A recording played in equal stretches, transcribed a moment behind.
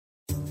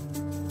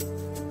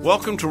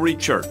Welcome to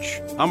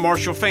ReChurch. I'm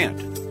Marshall Fant,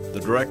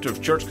 the Director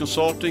of Church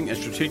Consulting and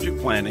Strategic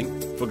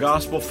Planning for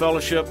Gospel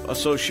Fellowship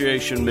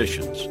Association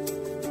Missions.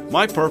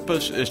 My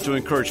purpose is to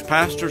encourage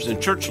pastors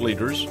and church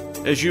leaders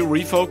as you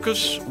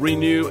refocus,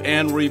 renew,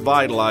 and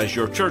revitalize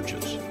your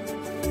churches.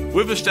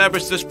 We've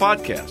established this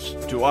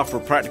podcast to offer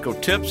practical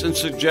tips and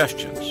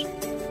suggestions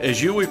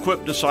as you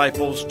equip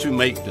disciples to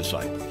make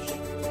disciples.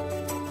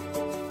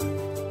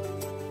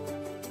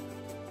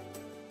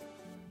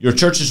 Your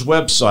church's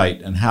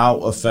website and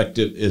how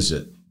effective is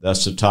it?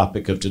 That's the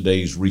topic of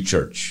today's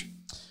ReChurch.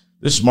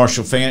 This is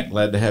Marshall Fant.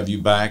 Glad to have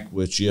you back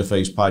with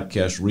GFA's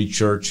podcast,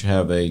 ReChurch.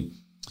 Have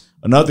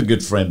another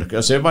good friend.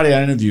 Because everybody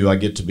I interview, I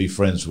get to be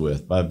friends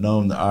with. But I've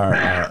known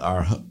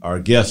our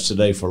guest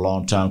today for a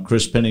long time.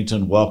 Chris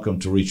Pennington, welcome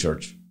to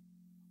ReChurch.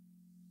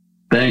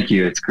 Thank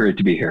you. It's great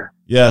to be here.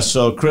 Yeah.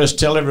 So, Chris,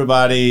 tell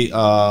everybody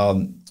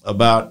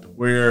about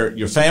where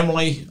your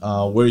family,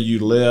 where you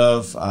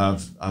live.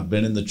 I've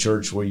been in the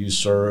church where you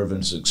serve, and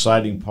it's an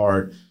exciting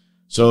part.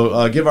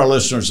 So give our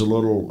listeners a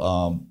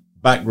little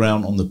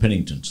background on the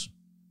Penningtons.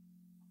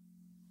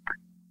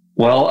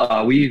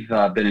 Well, we've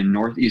been in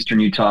northeastern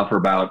Utah for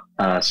about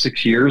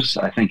 6 years.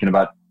 I think in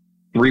about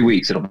 3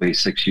 weeks it'll be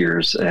 6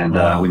 years. And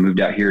we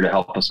moved out here to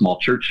help a small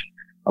church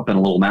up in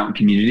a little mountain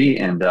community.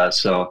 And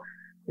so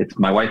it's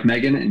my wife,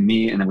 Megan, and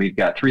me, and then we've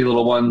got 3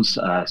 little ones,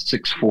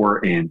 6,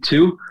 4, and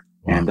 2.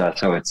 Wow. And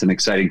so it's an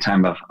exciting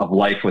time of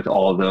life with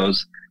all of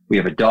those. We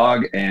have a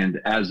dog, and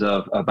as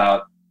of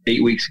about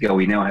 8 weeks ago,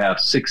 we now have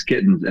 6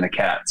 kittens and a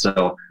cat.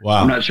 So wow.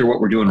 I'm not sure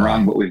what we're doing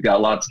wrong, but we've got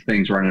lots of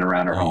things running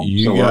around our home.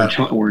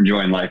 We're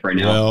enjoying life right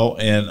now. Well,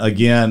 and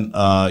again,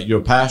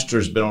 your pastor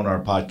has been on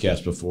our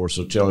podcast before,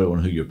 so tell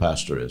everyone who your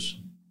pastor is.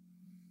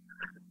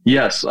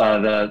 Yes,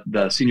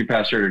 the senior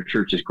pastor at our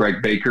church is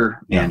Greg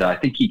Baker, and I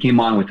think he came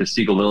on with the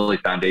Siegel Lilly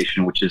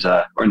Foundation, which is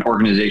an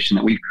organization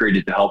that we've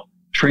created to help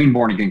train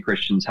born-again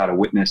Christians how to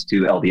witness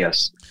to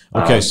LDS.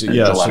 Okay, so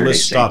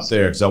let's stop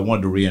there because I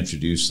wanted to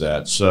reintroduce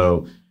that.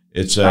 So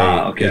it's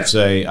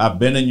I've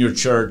been in your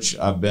church.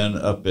 I've been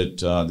up at,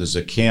 there's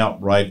a camp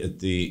right at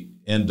the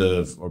end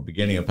of or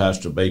beginning of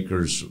Pastor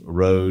Baker's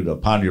Road, a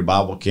Pioneer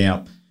Bible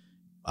Camp.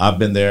 I've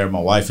been there.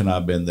 My wife and I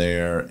have been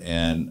there.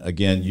 And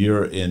again,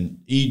 you're in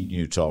Eden,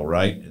 Utah,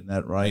 right? Isn't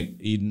that right,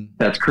 Eden?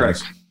 That's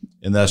correct.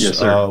 And that's, yes,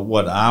 a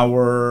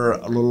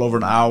little over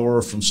an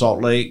hour from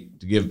Salt Lake,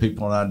 to give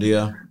people an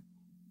idea?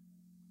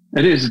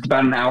 It is. It's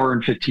about an hour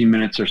and 15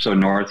 minutes or so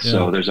north. Yeah.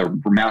 So there's a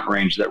mountain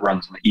range that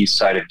runs on the east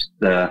side of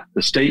the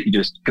state. You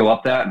just go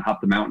up that and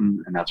hop the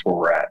mountain, and that's where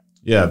we're at.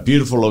 Yeah,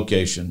 beautiful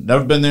location.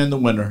 Never been there in the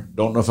winter.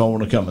 Don't know if I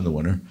want to come in the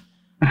winter.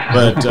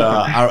 But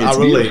I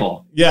really,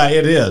 beautiful. Yeah,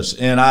 it is.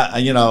 And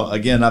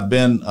I've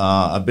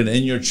been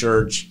in your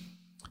church,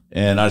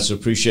 and I just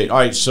appreciate. All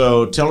right,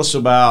 so tell us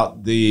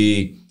about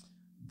the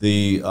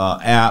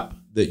app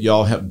that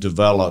y'all have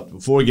developed.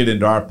 Before we get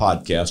into our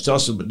podcast, tell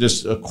us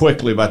just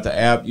quickly about the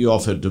app you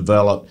all have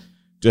developed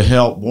to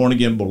help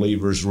born-again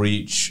believers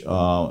reach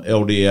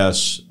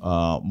LDS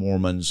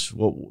Mormons.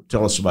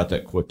 Tell us about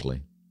that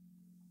quickly.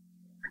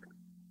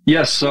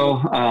 Yes, so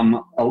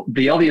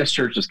the LDS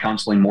Church is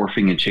constantly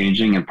morphing and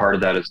changing, and part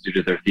of that is due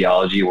to their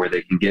theology where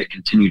they can get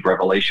continued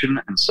revelation.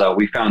 And so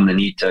we found the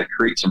need to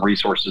create some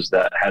resources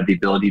that had the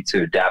ability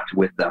to adapt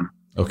with them.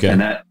 Okay.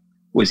 And that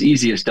was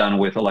easiest done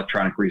with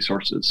electronic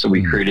resources. So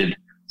we created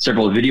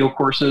several video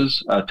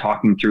courses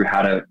talking through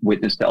how to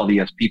witness to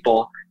LDS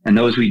people, and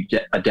those we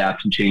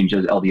adapt and change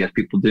as LDS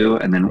people do.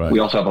 And then we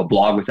also have a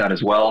blog with that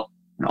as well,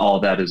 and all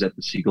of that is at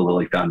the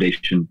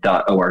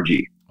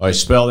SiegelLillyFoundation.org. All right,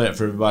 spell that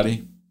for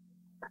everybody.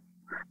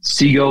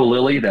 Siegel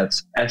Lilly,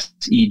 that's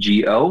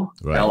SEGO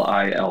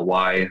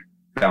LILY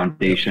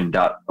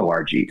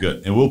Foundation.org.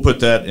 Good, and we'll put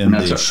that in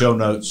the show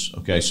notes.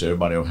 Okay, so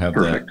everybody will have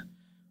that.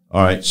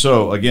 All right.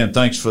 So again,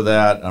 thanks for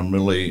that. I'm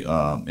really,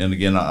 and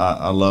again,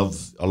 I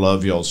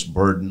love y'all's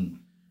burden.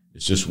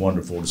 It's just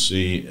wonderful to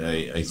see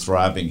a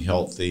thriving,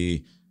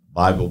 healthy,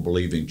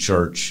 Bible-believing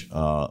church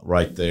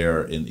right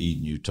there in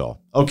Eden, Utah.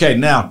 Okay.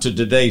 Now to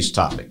today's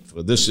topic.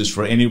 This is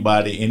for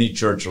anybody, any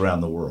church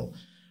around the world.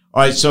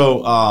 All right.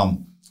 So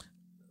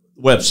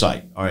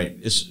website. All right.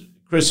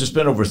 Chris, it's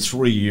been over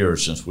 3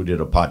 years since we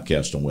did a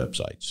podcast on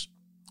websites.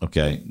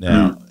 Okay.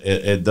 Now,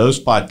 at those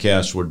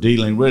podcasts, we're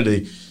dealing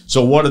really.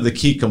 So what are the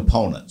key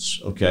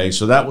components? Okay.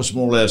 So that was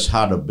more or less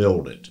how to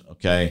build it.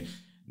 Okay.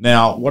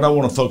 Now, what I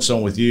want to focus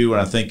on with you,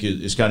 and I think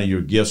is kind of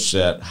your gift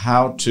set,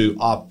 how to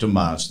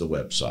optimize the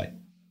website.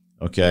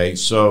 Okay.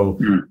 So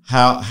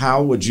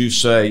how would you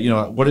say,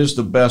 what is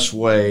the best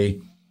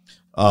way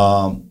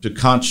to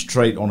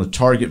concentrate on a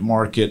target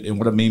market? And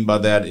what I mean by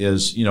that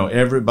is,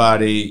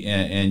 everybody,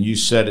 and you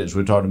said it as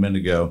we talked a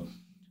minute ago,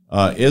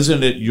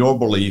 isn't it your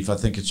belief, I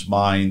think it's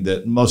mine,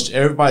 that most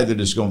everybody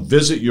that is going to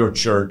visit your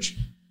church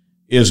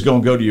is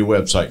going to go to your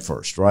website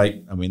first,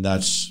 right? I mean,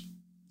 that's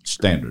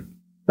standard.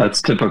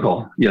 That's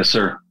typical. Yes,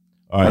 sir.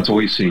 All right. That's what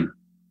we've seen.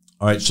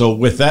 All right. So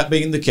with that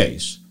being the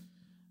case,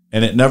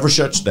 and it never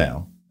shuts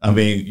down, I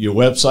mean, your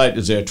website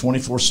is there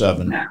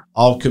 24/7,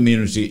 all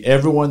community,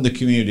 everyone in the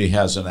community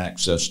has an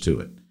access to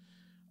it.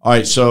 All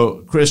right.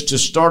 So, Chris, to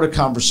start a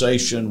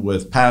conversation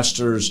with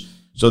pastors,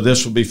 so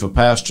this will be for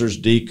pastors,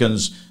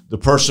 deacons, the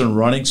person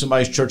running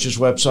somebody's church's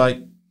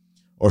website,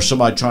 or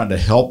somebody trying to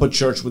help a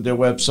church with their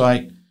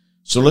website.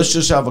 So let's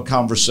just have a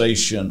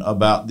conversation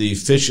about the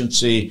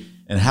efficiency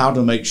and how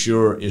to make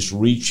sure it's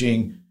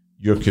reaching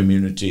your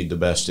community the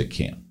best it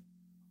can.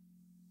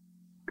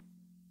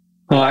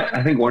 Well,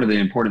 I think one of the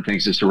important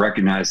things is to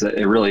recognize that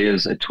it really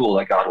is a tool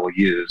that God will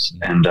use.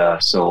 And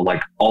so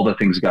like all the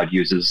things God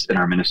uses in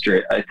our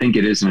ministry, I think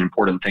it is an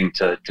important thing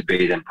to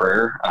bathe in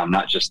prayer,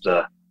 not just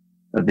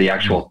the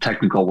actual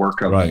technical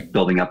work of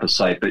building up a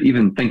site, but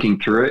even thinking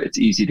through it, it's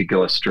easy to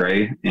go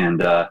astray.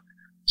 And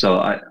so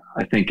I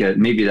think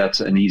maybe that's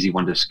an easy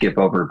one to skip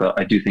over, but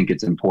I do think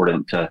it's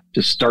important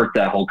to start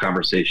that whole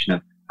conversation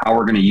of how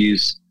we're going to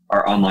use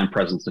our online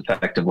presence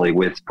effectively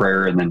with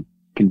prayer, and then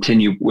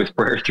continue with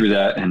prayer through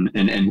that and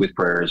end with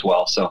prayer as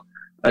well. So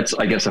that's,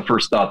 I guess, a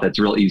first thought that's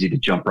real easy to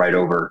jump right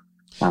over.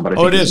 But I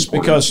think it is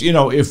because,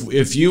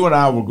 if you and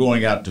I were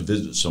going out to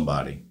visit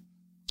somebody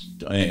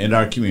in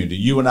our community,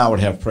 you and I would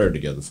have prayer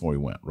together before we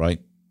went,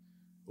 right?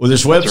 Well,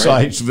 this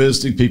website's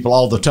visiting people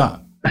all the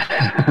time.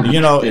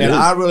 And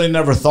I really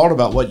never thought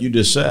about what you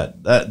just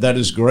said. That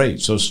is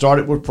great. So start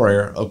it with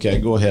prayer. Okay,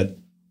 go ahead.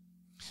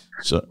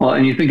 So, well,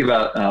 and you think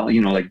about,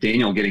 like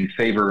Daniel getting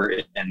favor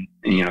in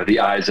the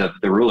eyes of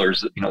the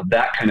rulers,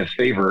 that kind of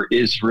favor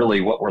is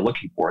really what we're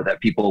looking for, that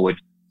people would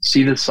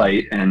see the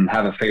site and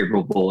have a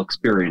favorable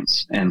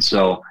experience. And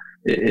so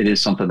it is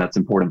something that's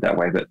important that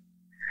way. But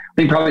I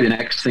think probably the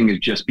next thing is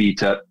just be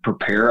to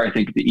prepare. I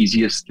think the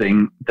easiest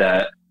thing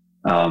that,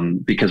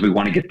 because we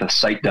want to get the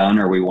site done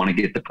or we want to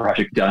get the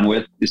project done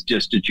with, is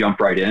just to jump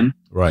right in.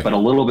 Right. But a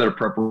little bit of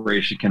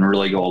preparation can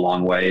really go a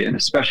long way. And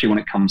especially when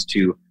it comes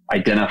to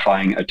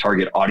identifying a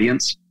target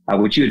audience,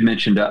 which you had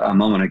mentioned a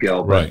moment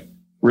ago, but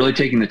really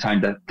taking the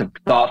time to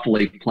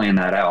thoughtfully plan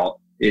that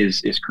out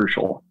is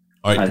crucial.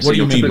 All right. So what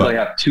do you mean typically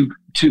have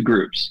two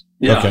groups.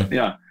 Yeah. Okay.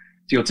 Yeah. So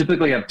you'll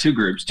typically have two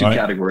groups, two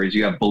categories.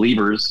 You have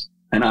believers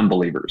and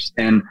unbelievers.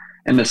 And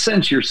in the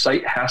sense, your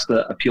site has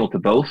to appeal to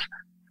both.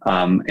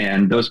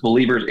 And those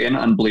believers and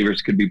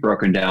unbelievers could be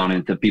broken down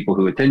into people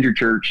who attend your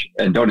church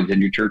and don't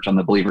attend your church on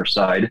the believer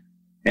side.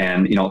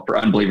 And, for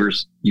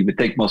unbelievers, you would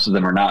think most of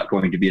them are not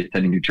going to be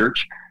attending your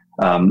church.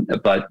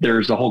 But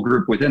there's a whole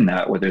group within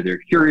that, whether they're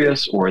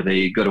curious or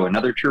they go to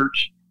another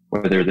church,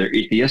 whether they're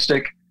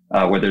atheistic,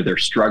 whether they're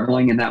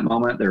struggling in that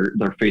moment,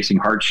 they're facing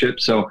hardship.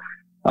 So,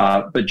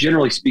 but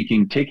generally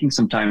speaking, taking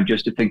some time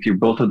just to think through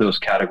both of those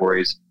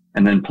categories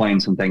and then playing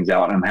some things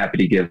out. And I'm happy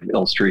to give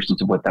illustrations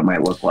of what that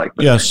might look like.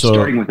 But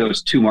starting with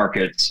those two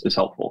markets is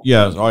helpful.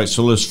 Yeah. All right.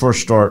 So let's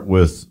first start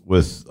with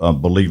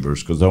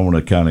believers, because I want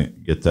to kind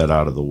of get that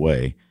out of the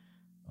way.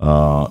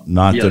 Not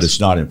that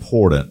it's not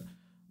important,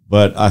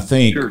 but I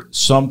think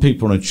some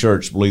people in the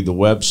church believe the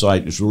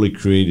website is really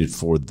created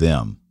for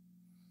them.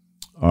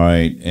 All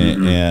right.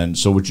 And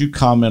so would you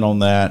comment on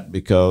that?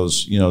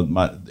 Because,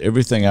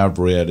 everything I've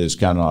read is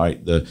kind of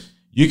like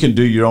you can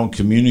do your own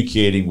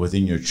communicating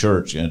within your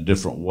church in a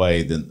different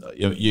way than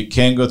you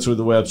can go through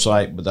the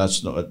website, but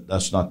that's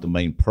not the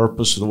main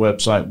purpose of the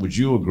website. Would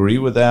you agree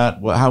with that?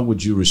 Well, how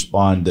would you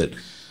respond that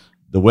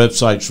the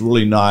website's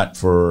really not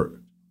for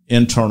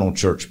internal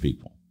church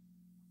people?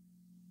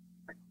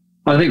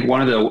 I think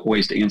one of the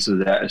ways to answer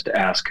that is to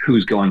ask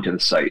who's going to the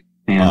site.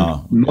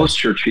 And most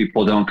church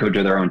people don't go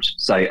to their own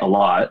site a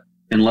lot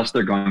unless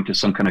they're going to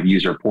some kind of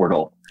user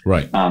portal.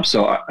 Right.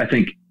 So I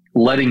think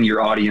letting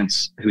your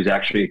audience who's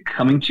actually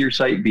coming to your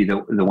site be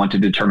the one to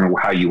determine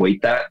how you weight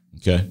that.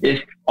 Okay.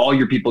 If all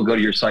your people go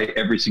to your site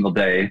every single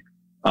day,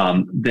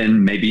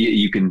 then maybe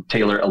you can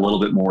tailor it a little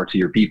bit more to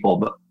your people.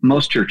 But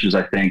most churches,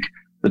 I think,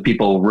 the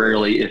people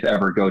rarely, if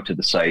ever, go to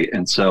the site.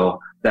 And so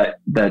that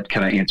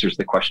kind of answers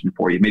the question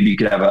for you. Maybe you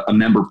could have a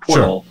member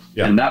portal. Sure.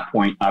 Yeah. And at that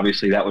point,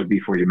 obviously, that would be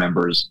for your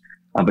members.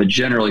 But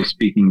generally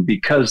speaking,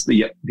 because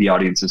the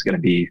audience is going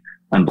to be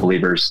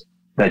unbelievers,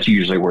 that's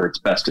usually where it's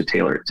best to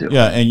tailor it to.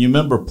 Yeah, and your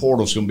member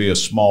portal is going to be a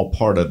small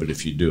part of it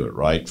if you do it,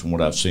 right, from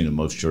what I've seen in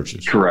most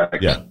churches. Correct.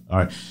 Yeah, all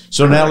right.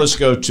 So now let's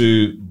go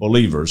to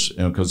believers,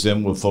 because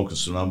then we'll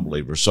focus on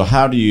unbelievers. So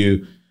how do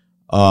you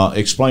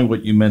explain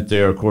what you meant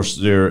there? Of course,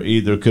 there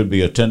either could be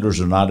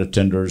attenders or not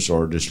attenders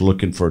or just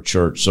looking for a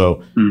church.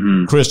 So,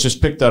 Chris,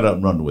 just pick that up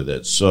and run with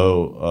it.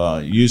 So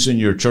using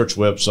your church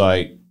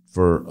website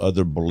for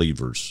other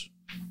believers.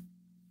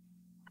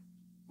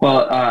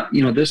 Well,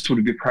 this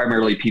would be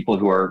primarily people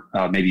who are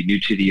maybe new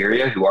to the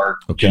area, who are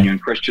genuine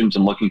Christians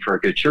and looking for a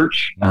good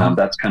church.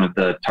 That's kind of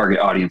the target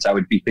audience I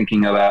would be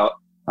thinking about.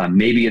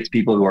 Maybe it's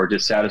people who are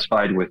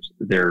dissatisfied with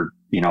their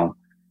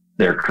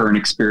current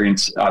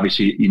experience.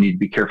 Obviously, you need to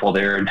be careful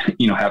there and,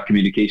 have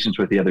communications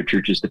with the other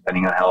churches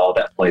depending on how all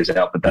that plays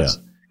out. But that's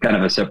kind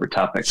of a separate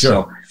topic.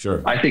 Sure.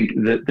 I think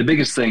the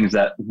biggest thing is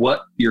that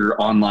what your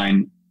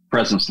online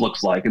presence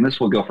looks like, and this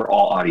will go for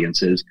all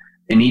audiences,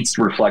 it needs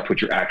to reflect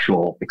what your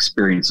actual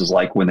experience is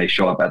like when they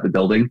show up at the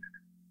building.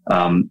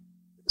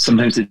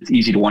 Sometimes it's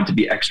easy to want to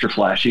be extra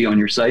flashy on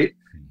your site,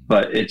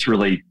 but it's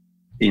really,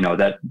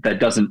 that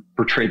doesn't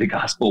portray the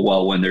gospel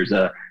well when there's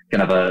a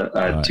kind of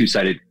a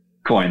two-sided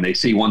coin. They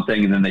see one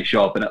thing and then they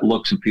show up and it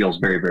looks and feels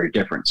very, very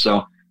different.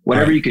 So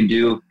whatever you can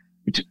do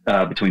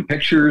between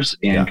pictures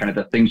and kind of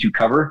the things you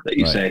cover that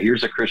you say,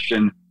 here's a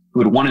Christian who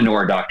would want to know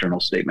our doctrinal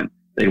statement.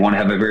 They want to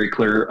have a very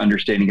clear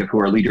understanding of who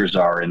our leaders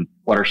are and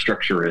what our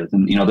structure is.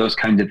 And, those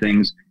kinds of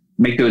things,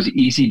 make those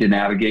easy to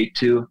navigate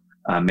to,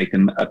 make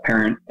them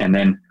apparent. And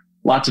then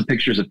lots of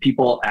pictures of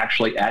people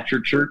actually at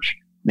your church,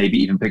 maybe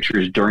even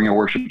pictures during a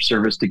worship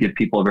service to give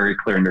people a very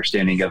clear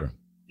understanding of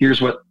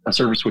here's what a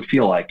service would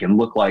feel like and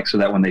look like, so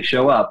that when they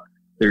show up,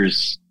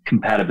 there's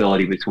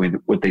compatibility between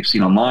what they've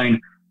seen online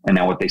and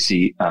now what they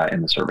see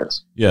in the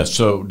service. Yeah,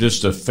 so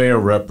just a fair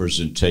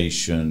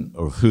representation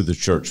of who the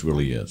church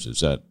really is.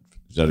 Is that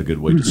a good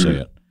way to say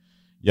it?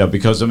 Yeah,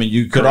 because,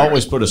 you could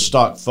always put a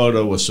stock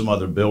photo with some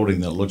other building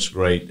that looks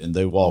great, and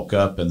they walk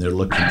up and they're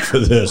looking for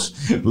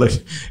this, and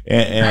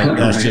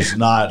that's just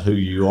not who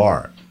you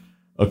are.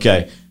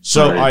 Okay,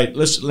 so all right,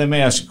 let me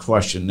ask a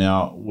question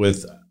now.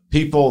 With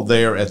people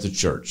there at the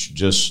church,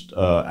 just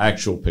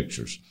actual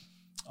pictures,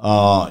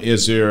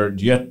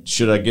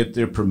 should I get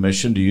their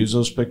permission to use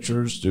those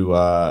pictures?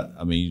 Or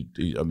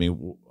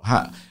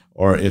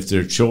if there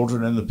are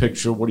children in the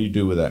picture, what do you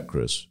do with that,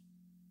 Chris?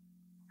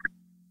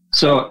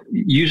 So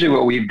usually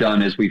what we've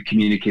done is we've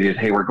communicated,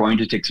 hey, we're going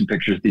to take some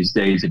pictures these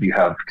days. If you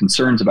have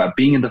concerns about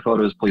being in the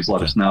photos, please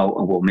let us know,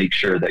 and we'll make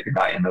sure that you're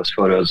not in those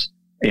photos.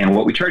 And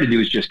what we try to do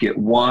is just get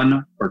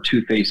one or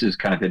two faces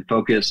kind of in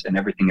focus, and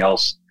everything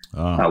else,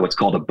 what's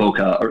called a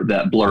bokeh, or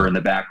that blur in the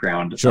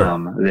background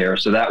there.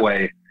 So that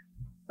way,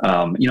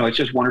 it's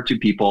just one or two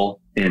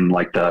people in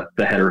like the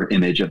header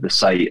image of the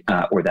site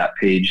or that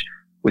page.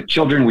 With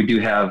children, we do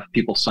have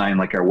people sign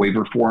like our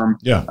waiver form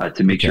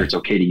to make sure it's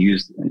okay to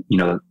use,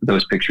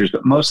 those pictures.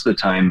 But most of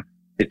the time,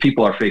 if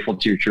people are faithful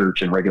to your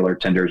church and regular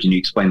attenders, and you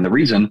explain the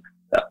reason,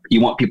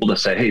 you want people to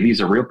say, hey,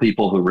 these are real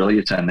people who really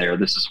attend there.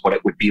 This is what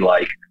it would be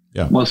like.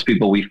 Yeah. Most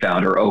people we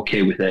found are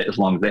okay with it as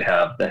long as they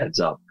have the heads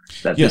up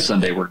that this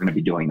Sunday we're going to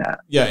be doing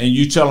that. Yeah, and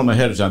you tell them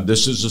ahead of time,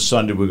 this is the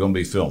Sunday we're going to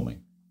be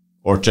filming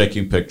or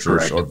taking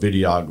pictures or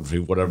videography,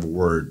 whatever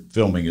word.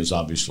 Filming is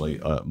obviously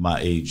my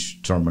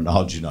age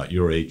terminology, not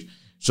your age.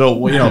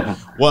 So,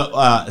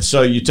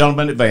 so you tell them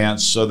in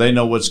advance so they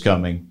know what's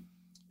coming,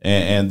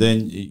 and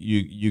then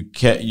you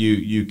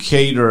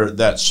cater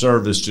that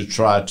service to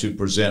try to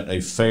present a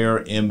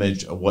fair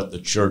image of what the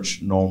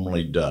church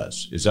normally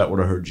does. Is that what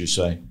I heard you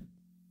say?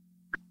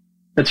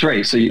 That's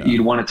right. So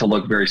you'd want it to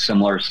look very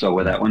similar,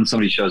 so that when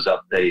somebody shows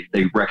up, they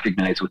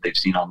recognize what they've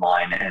seen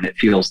online, and it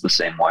feels the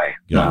same way.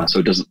 So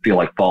it doesn't feel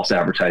like false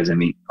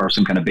advertising or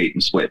some kind of bait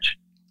and switch.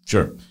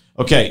 Sure.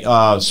 Okay,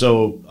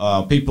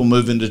 so people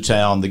move into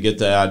town, they get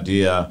the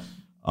idea.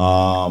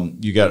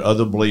 You got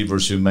other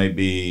believers who may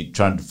be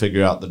trying to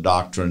figure out the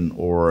doctrine,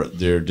 or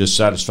they're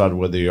dissatisfied with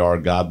where they are.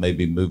 God may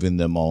be moving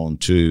them on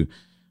to,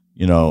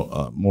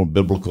 a more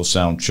biblical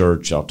sound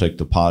church. I'll take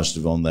the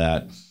positive on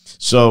that.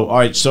 So, all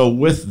right, so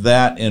with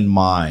that in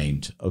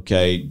mind,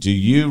 okay, do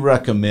you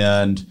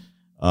recommend,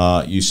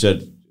 you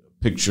said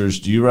pictures,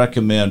 do you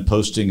recommend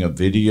posting a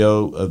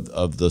video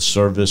of the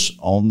service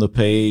on the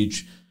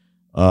page?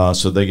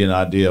 So they get an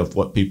idea of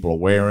what people are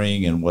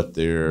wearing and what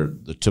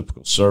the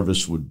typical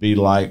service would be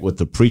like, what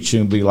the preaching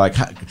would be like.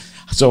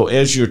 So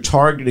as you're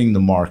targeting the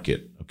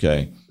market,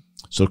 okay.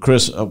 So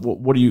Chris,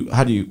 what would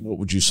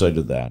you say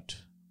to that?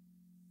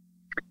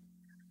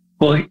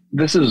 Well,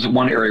 this is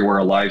one area where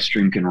a live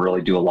stream can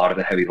really do a lot of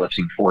the heavy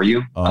lifting for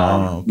you.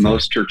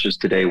 Most churches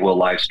today will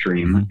live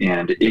stream,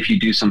 and if you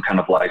do some kind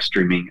of live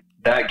streaming,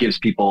 that gives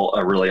people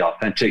a really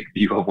authentic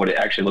view of what it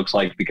actually looks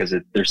like, because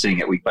they're seeing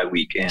it week by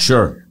week. And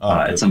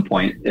at some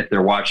point, if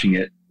they're watching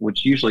it,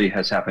 which usually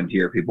has happened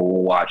here, people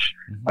will watch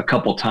a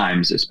couple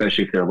times,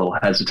 especially if they're a little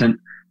hesitant.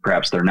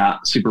 Perhaps they're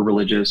not super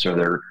religious, or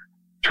they're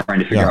trying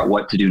to figure out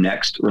what to do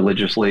next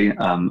religiously.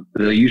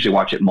 They'll usually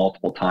watch it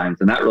multiple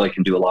times, and that really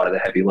can do a lot of the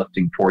heavy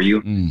lifting for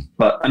you.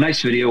 But a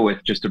nice video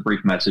with just a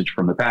brief message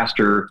from the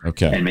pastor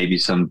and maybe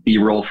some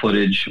B-roll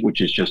footage, which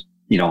is just,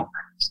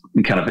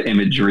 kind of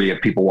imagery of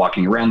people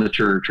walking around the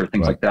church or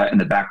things like that in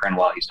the background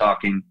while he's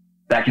talking,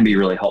 that can be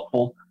really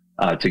helpful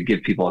to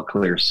give people a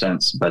clear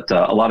sense. But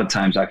a lot of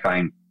times I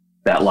find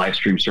that live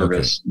stream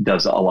service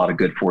does a lot of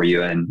good for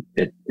you, and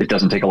it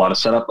doesn't take a lot of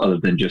setup other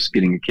than just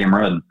getting a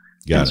camera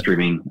and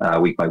streaming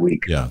week by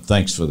week. Yeah,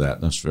 thanks for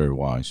that. That's very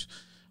wise.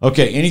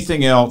 Okay,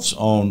 anything else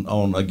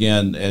on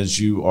again, as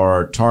you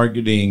are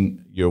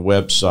targeting your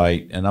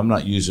website, and I'm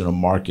not using a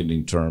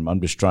marketing term,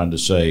 I'm just trying to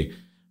say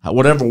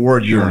whatever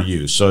word you want to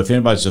use. So if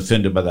anybody's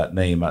offended by that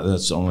name,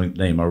 that's the only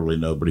name I really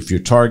know. But if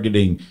you're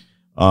targeting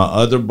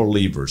other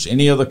believers,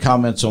 any other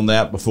comments on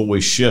that before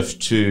we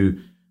shift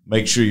to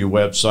make sure your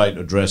website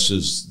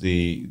addresses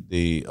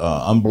the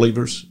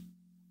unbelievers?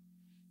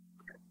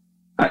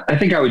 I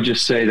think I would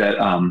just say that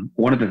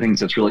one of the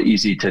things that's really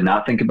easy to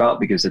not think about,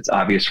 because it's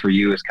obvious for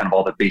you, is kind of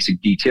all the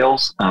basic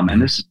details.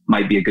 And this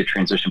might be a good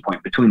transition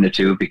point between the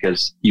two,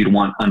 because you'd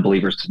want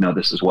unbelievers to know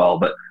this as well.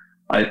 But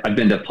I've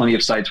been to plenty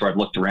of sites where I've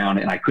looked around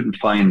and I couldn't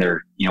find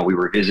we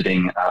were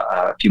visiting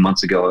a few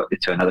months ago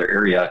to another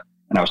area,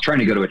 and I was trying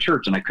to go to a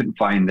church and I couldn't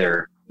find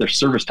their their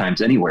service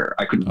times anywhere.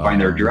 I couldn't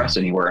find their address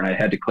anywhere, and I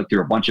had to click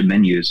through a bunch of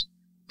menus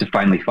to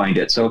finally find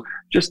it. So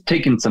just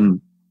taking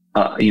some,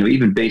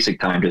 even basic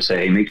time to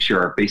say, make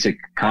sure our basic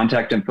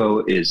contact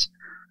info is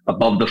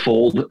above the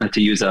fold,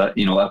 to use a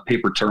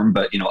paper term,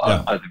 but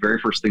the very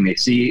first thing they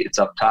see, it's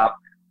up top.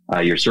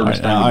 Your service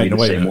time would be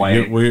the same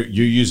way. You're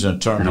using a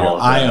term here.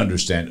 I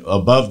understand.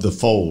 Above the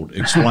fold.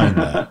 Explain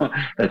that.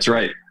 That's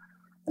right.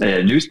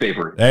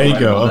 Newspaper. There you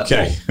go.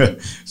 Okay.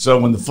 So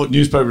when the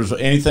newspaper is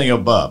anything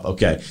above.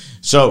 Okay.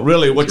 So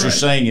really what you're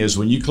saying is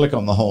when you click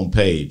on the home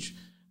page,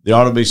 there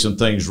ought to be some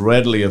things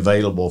readily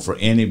available for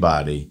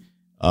anybody.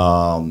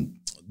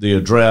 The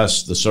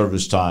address, the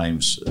service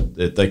times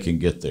that they can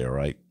get there,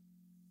 right?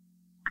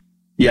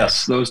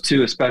 Yes, those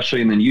two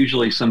especially, and then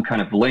usually some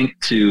kind of link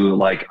to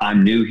like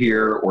I'm new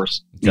here, or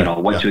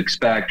what to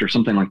expect, or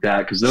something like that,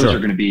 because those are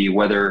going to be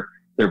whether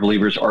they're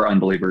believers or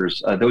unbelievers.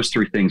 Those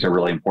three things are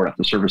really important: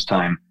 the service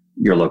time,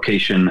 your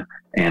location,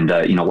 and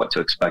what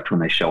to expect when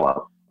they show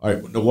up. All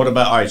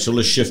right. So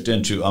let's shift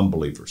into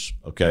unbelievers.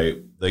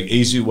 Okay, the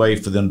easy way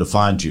for them to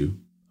find you.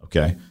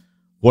 Okay,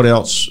 what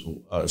else?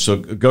 So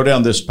go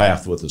down this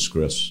path with us,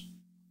 Chris.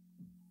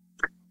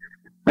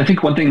 I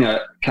think one thing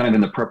that kind of in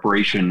the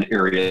preparation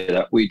area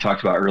that we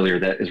talked about earlier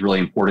that is really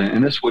important,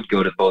 and this would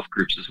go to both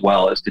groups as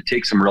well, is to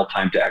take some real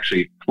time to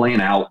actually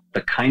plan out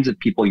the kinds of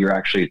people you're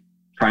actually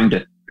trying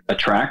to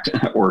attract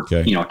or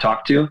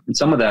talk to. And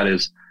some of that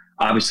is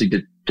obviously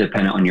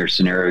dependent on your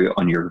scenario,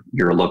 on your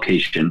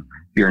location.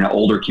 If you're in an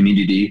older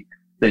community,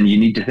 then you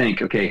need to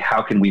think, okay,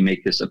 how can we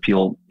make this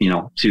appeal,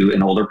 to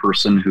an older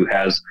person who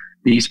has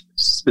these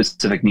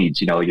specific needs?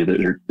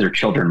 Their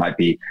children might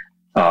be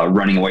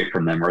running away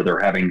from them, or they're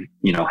having,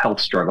 health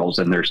struggles,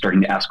 and they're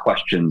starting to ask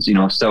questions,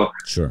 so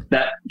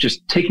that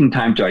just taking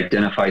time to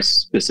identify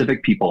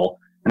specific people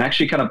and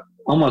actually kind of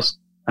almost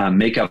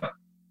make up,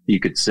 you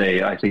could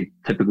say, I think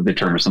typically the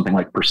term is something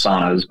like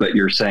personas, but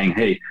you're saying,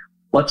 hey,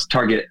 let's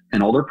target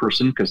an older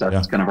person because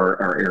that's kind of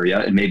our area,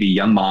 and maybe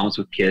young moms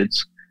with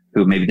kids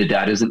who maybe the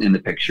dad isn't in the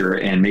picture,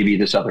 and maybe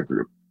this other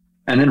group,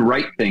 and then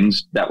write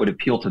things that would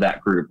appeal to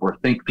that group, or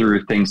think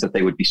through things that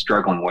they would be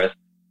struggling with.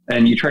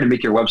 And you try to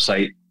make your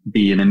website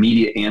be an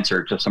immediate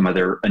answer to some of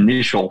their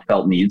initial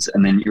felt needs.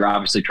 And then you're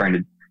obviously trying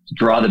to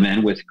draw them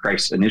in with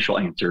Christ's initial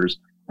answers,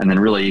 and then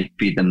really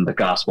feed them the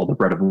gospel, the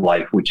bread of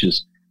life, which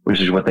is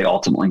what they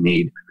ultimately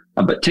need.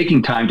 But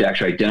taking time to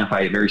actually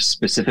identify very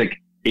specific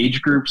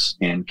age groups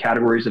and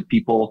categories of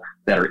people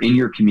that are in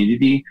your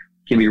community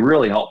can be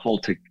really helpful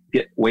to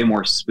get way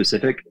more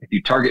specific. If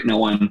you target no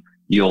one,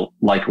 you'll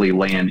likely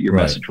your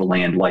message will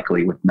land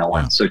likely with no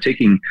one. So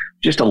taking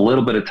just a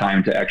little bit of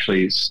time to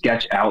actually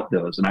sketch out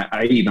those. And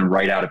I even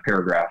write out a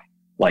paragraph,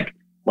 like,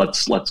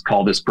 let's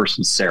call this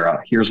person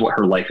Sarah. Here's what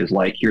her life is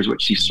like. Here's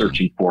what she's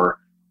searching for.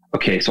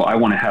 Okay, so I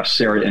want to have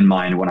Sarah in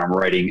mind when I'm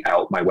writing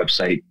out my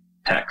website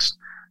text,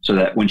 so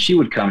that when she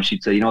would come,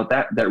 she'd say,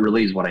 that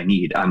really is what I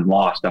need. I'm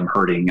lost. I'm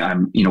hurting.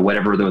 I'm,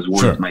 whatever those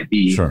words might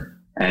be.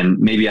 And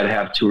maybe I'd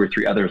have 2 or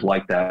 3 others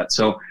like that.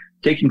 So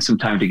taking some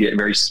time to get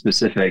very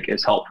specific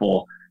is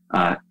helpful,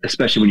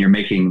 especially when you're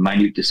making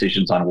minute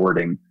decisions on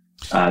wording.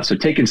 So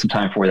taking some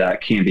time for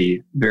that can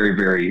be very,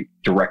 very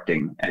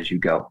directing as you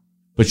go.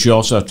 But you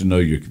also have to know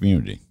your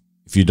community.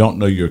 If you don't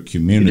know your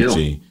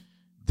community,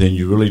 then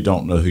you really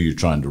don't know who you're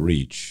trying to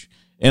reach.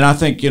 And I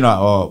think,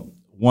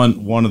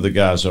 one of the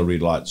guys I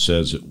read a lot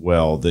says it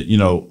well, that,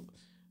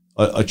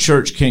 a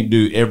church can't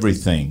do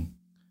everything,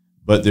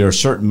 but there are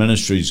certain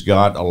ministries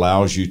God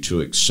allows you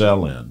to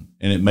excel in.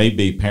 And it may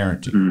be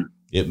parenting. Mm-hmm.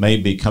 It may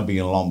be coming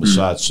along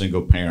beside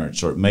single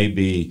parents, or it may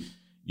be,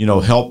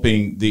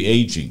 helping the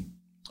aging.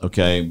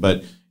 Okay.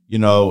 But,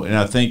 and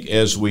I think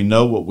as we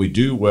know what we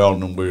do well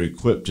and we're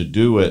equipped to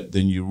do it,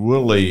 then you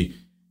really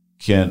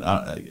can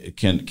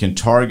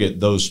target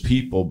those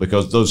people,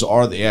 because those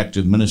are the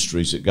active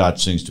ministries that God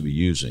seems to be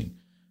using.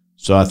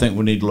 So I think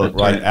we need to look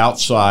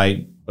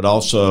outside, but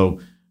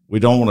also we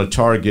don't want to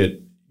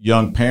target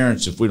young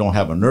parents if we don't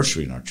have a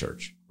nursery in our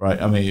church. Right.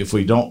 I mean, if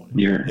we don't,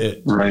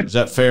 is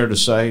that fair to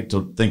say,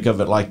 to think of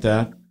it like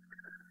that?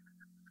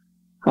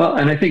 Well,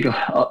 and I think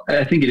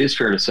it is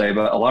fair to say,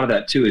 but a lot of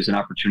that too is an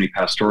opportunity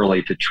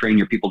pastorally to train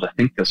your people to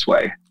think this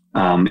way.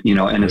 And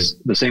it's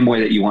the same way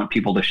that you want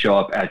people to show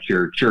up at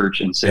your church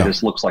and say,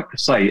 this looks like the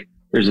site.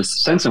 There's a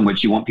sense in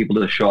which you want people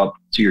to show up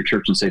to your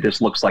church and say, this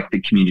looks like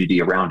the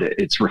community around it.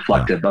 It's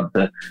reflective of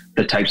the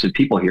types of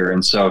people here.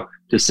 And so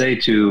to say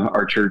to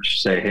our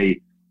church, say,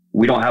 hey,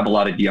 we don't have a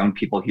lot of young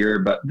people here,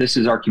 but this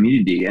is our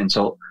community. And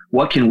so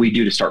what can we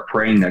do to start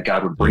praying that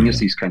God would bring us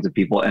these kinds of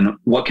people? And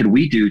what could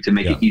we do to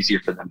make it easier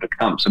for them to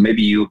come? So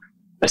maybe you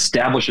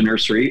establish a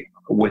nursery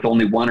with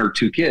only 1 or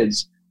 2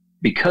 kids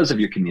because of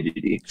your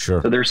community.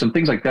 Sure. So there's some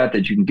things like that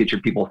you can get your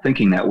people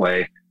thinking that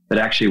way, that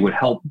actually would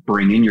help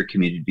bring in your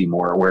community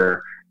more,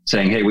 where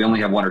saying, hey, we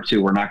only have 1 or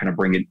 2, we're not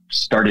going to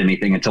start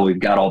anything until we've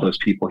got all those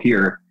people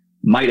here,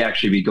 might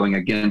actually be going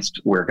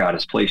against where God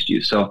has placed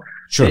you. So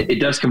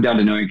it does come down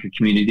to knowing your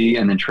community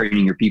and then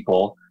training your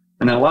people.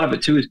 And then a lot of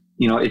it too is,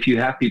 if you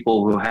have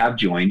people who have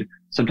joined,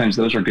 sometimes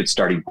those are good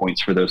starting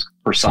points for those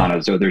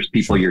personas. So there's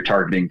people you're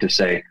targeting to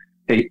say,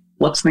 hey,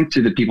 let's think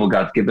to the people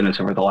God's given us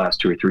over the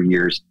last 2 or 3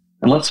 years,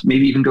 and let's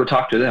maybe even go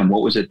talk to them.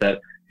 What was it that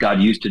God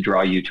used to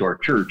draw you to our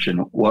church,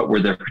 and what were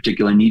the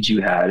particular needs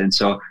you had? And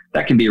so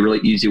that can be a really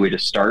easy way to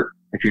start.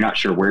 If you're not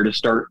sure where to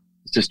start,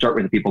 is to start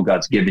with the people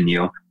God's given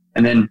you.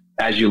 And then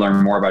as you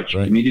learn more about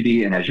your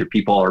community and as your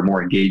people are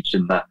more engaged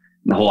in the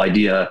whole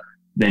idea,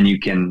 then you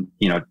can,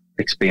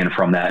 expand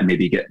from that and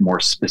maybe get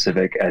more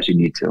specific as you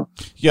need to.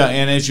 Yeah,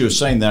 and as you were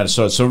saying that,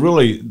 so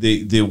really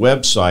the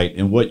website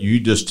and what you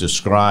just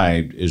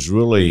described is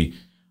really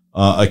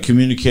a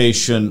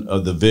communication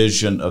of the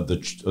vision of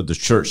the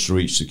church to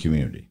reach the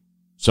community.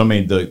 So I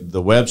mean,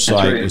 the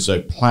website is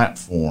a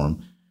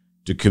platform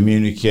to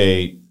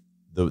communicate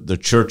the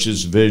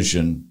church's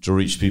vision to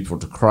reach people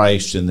to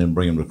Christ and then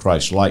bring them to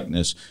Christ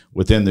likeness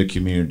within the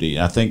community.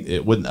 And I think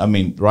it wouldn't. I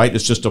mean, right?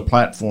 It's just a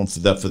platform for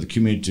the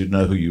community to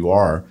know who you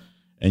are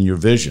and your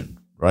vision,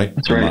 right?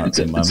 That's right. It's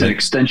an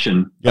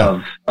extension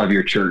of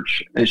your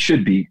church. It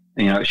should be.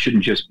 It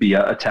shouldn't just be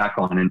a tack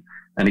on.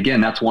 And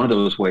again, that's one of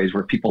those ways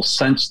where people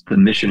sense the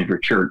mission of your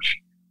church.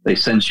 They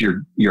sense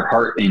your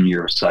heart in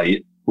your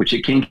site, which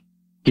it can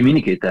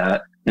communicate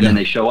that. And then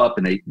they show up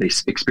and they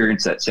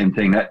experience that same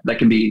thing. That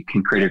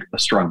can create a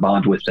strong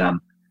bond with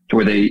them to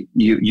where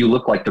you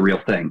look like the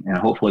real thing. And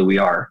hopefully we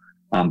are.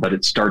 But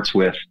it starts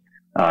with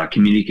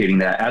communicating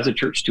that as a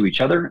church to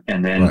each other,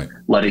 and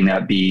then letting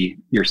that be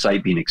your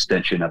site be an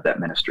extension of that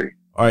ministry.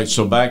 All right.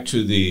 So back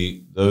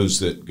to those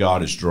that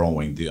God is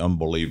drawing, the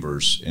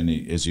unbelievers, and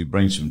as he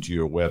brings them to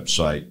your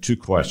website, 2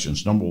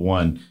 questions. Number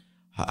one,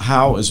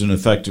 how is an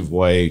effective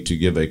way to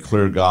give a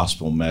clear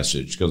gospel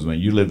message? Because,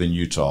 you live in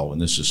Utah,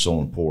 and this is so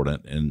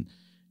important. And,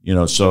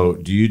 so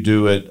do you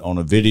do it on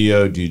a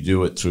video? Do you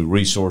do it through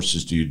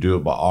resources? Do you do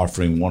it by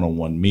offering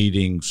one-on-one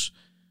meetings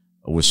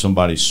with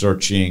somebody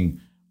searching?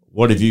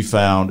 What have you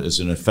found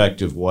is an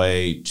effective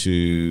way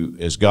to,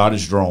 as God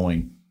is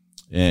drawing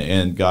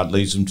and God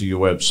leads them to your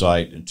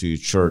website and to your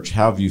church,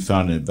 how have you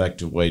found an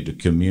effective way to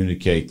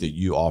communicate that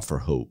you offer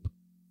hope?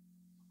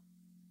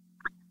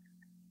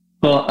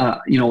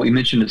 Well, we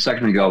mentioned a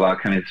second ago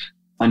about kind of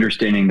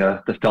understanding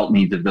the felt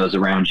needs of those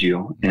around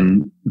you.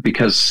 And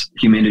because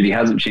humanity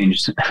hasn't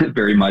changed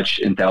very much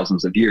in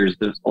thousands of years,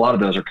 a lot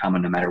of those are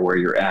common no matter where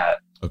you're at.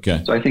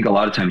 Okay. So I think a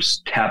lot of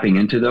times tapping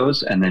into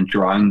those and then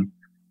drawing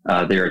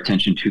their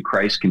attention to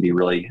Christ can be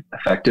really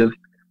effective.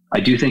 I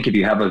do think if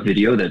you have a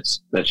video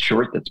that's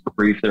short, that's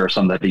brief, there are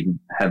some that even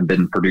have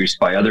been produced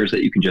by others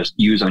that you can just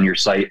use on your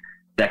site.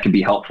 That can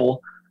be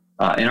helpful.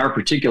 In our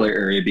particular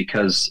area,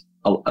 because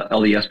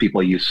LDS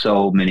people use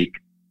so many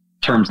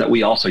terms that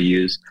we also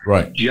use.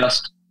 Right.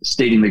 Just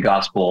stating the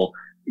gospel,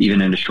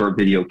 even in a short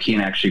video,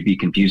 can actually be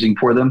confusing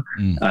for them.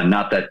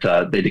 Not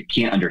that they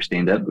can't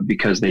understand it, but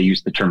because they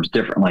use the terms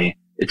differently,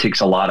 it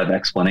takes a lot of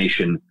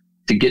explanation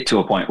to get to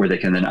a point where they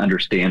can then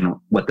understand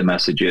what the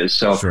message is.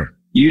 So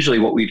usually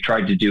what we've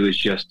tried to do is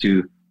just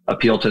to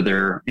appeal to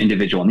their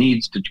individual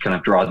needs, to kind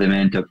of draw them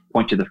in, to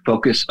point to the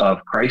focus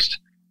of Christ.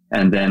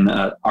 And then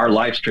our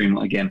live stream,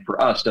 again,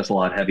 for us, does a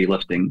lot of heavy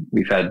lifting.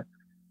 We've had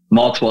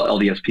multiple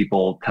LDS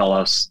people tell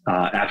us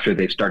after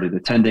they've started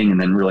attending and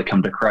then really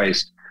come to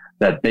Christ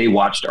that they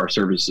watched our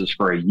services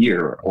for a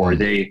year, or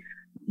they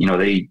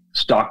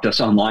stalked us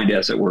online,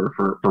 as it were,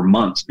 for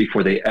months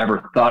before they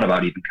ever thought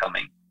about even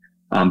coming.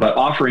 But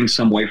offering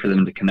some way for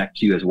them to connect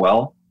to you as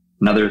well.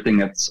 Another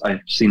thing I've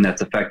seen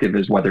that's effective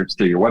is whether it's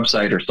through your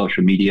website or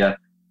social media,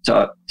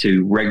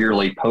 to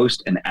regularly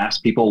post and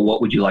ask people,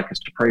 what would you like us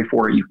to pray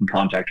for? You can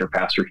contact our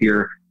pastor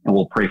here and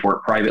we'll pray for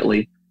it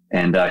privately.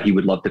 And he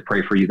would love to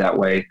pray for you that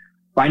way.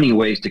 Finding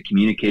ways to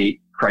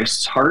communicate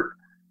Christ's heart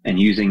and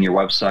using your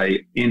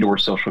website and or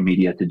social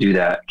media to do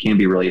that can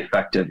be really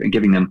effective, and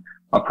giving them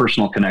a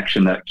personal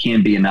connection that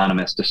can be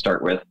anonymous to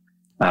start with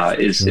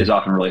is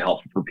often really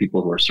helpful for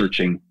people who are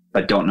searching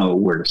but don't know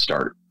where to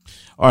start.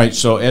 All right.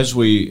 So as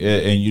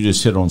and you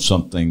just hit on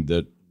something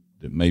that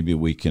maybe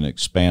we can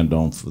expand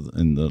on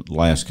in the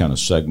last kind of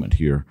segment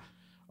here.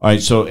 All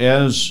right. So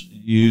as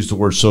you use the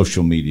word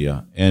social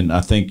media, and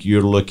I think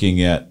you're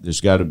looking at,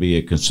 there's got to be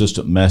a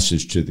consistent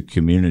message to the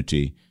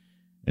community,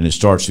 and it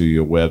starts with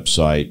your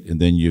website.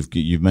 And then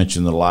you've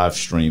mentioned the live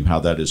stream, how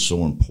that is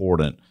so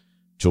important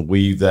to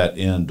weave that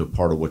into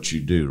part of what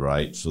you do,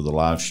 right? So the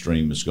live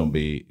stream is going to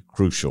be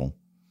crucial.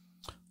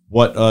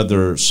 What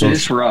other social? It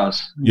is for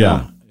us.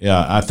 Yeah.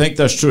 I think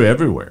that's true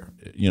everywhere.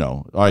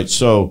 All right.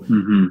 So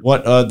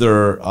what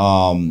other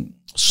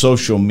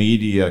social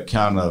media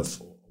kind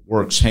of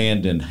works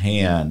hand in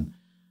hand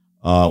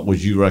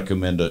would you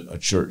recommend a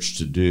church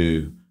to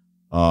do?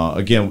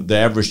 Again, the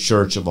average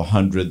church of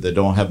 100, they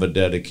don't have a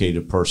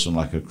dedicated person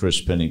like a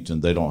Chris Pennington.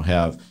 They don't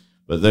have,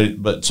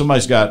 but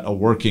somebody's got a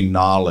working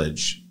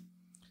knowledge.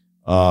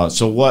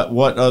 So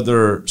what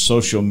other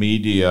social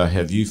media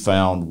have you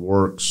found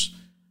works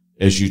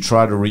as you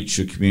try to reach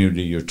your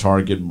community, your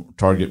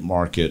target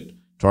market,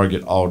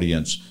 target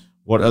audience?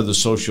 What other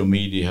social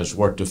media has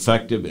worked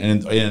effective?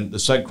 And the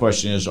second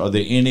question is, are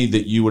there any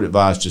that you would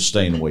advise to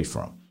staying away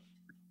from?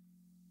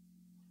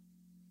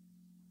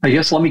 I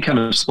guess let me kind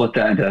of split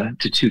that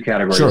into 2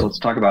 categories. Sure. Let's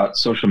talk about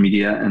social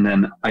media. And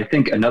then I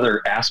think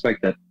another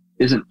aspect that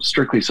isn't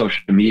strictly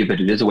social media, but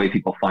it is a way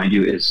people find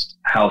you, is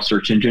how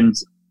search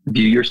engines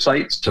view your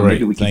site. So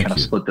maybe we can kind of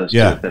split those two,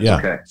 if that's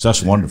okay. So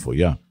that's wonderful.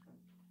 Yeah.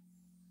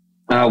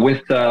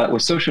 With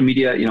social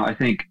media, I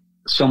think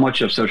so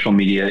much of social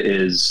media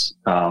is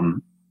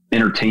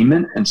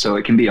entertainment, and so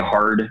it can be a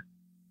hard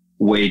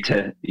way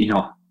to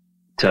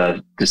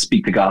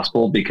speak the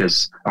gospel,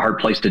 because a hard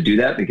place to do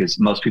that, because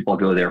most people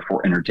go there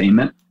for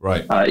entertainment.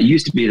 Right. It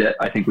used to be that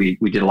I think we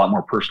did a lot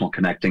more personal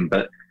connecting,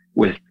 but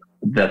with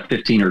the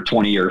 15 or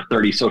 20 or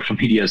 30 social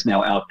medias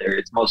now out there,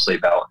 it's mostly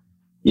about,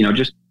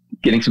 just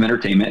getting some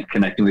entertainment,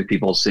 connecting with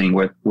people, seeing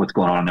what's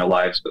going on in their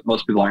lives. But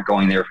most people aren't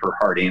going there for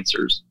hard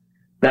answers.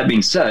 That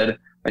being said,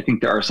 I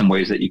think there are some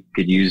ways that you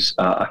could use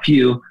a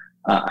few.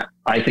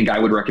 I think I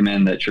would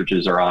recommend that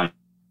churches are on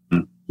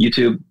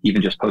YouTube,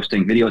 even just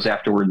posting videos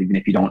afterward, even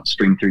if you don't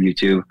stream through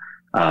YouTube.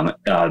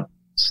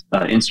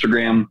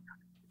 Instagram,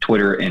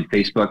 Twitter, and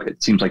Facebook,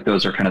 it seems like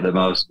those are kind of the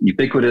most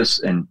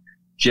ubiquitous and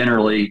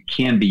generally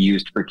can be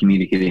used for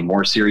communicating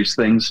more serious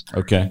things.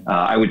 Okay.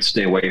 I would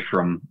stay away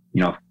from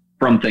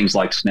things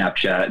like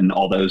Snapchat and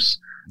all those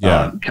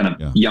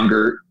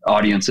younger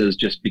audiences,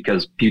 just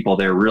because people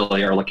there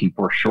really are looking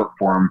for short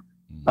form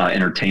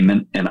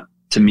entertainment. And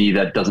to me,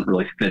 that doesn't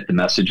really fit the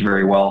message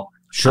very well.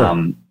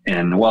 Sure.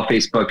 And while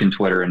Facebook and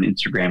Twitter and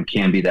Instagram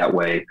can be that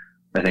way,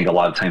 I think a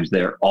lot of times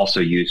they're also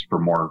used for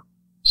more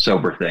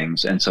sober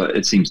things. And so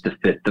it seems to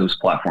fit those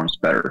platforms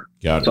better.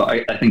 Got it. So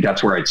I think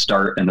that's where I'd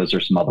start. And those are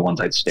some other ones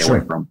I'd stay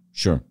away from.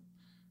 Sure.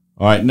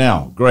 All right.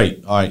 Now,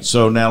 great. All right.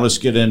 So now let's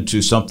get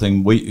into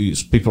something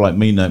people like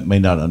me may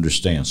not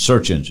understand.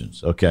 Search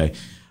engines. Okay.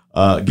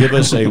 Give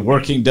us a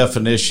working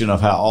definition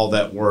of how all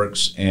that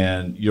works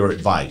and your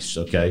advice.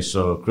 Okay.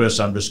 So Chris,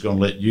 I'm just going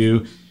to let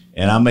you,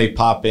 and I may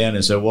pop in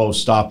and say, whoa,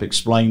 stop,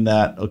 explain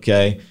that.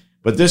 Okay.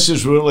 But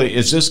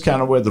is this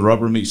kind of where the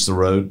rubber meets the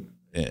road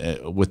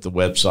with the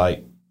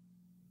website?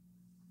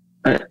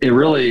 It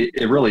really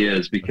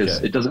is,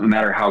 because it doesn't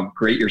matter how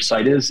great your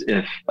site is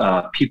if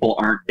people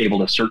aren't able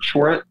to search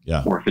for it,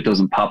 or if it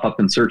doesn't pop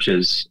up in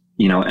searches,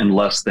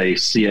 unless they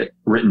see it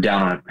written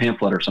down on a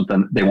pamphlet or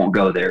something, they won't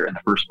go there in the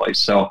first place.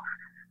 So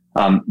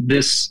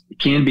this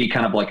can be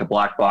kind of like a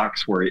black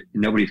box where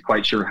nobody's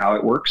quite sure how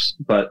it works.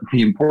 But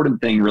the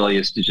important thing really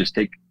is to just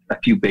take a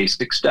few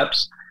basic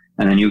steps,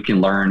 and then you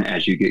can learn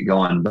as you get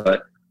going.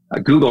 But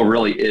Google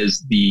really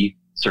is the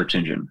search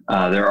engine.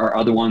 There are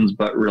other ones,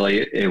 but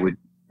really it would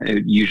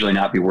usually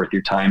not be worth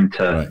your time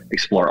to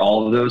explore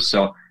all of those.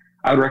 So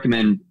I would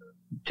recommend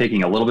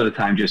taking a little bit of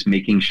time, just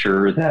making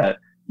sure that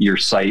your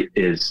site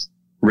is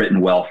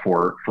written well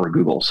for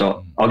Google.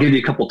 So I'll give you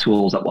a couple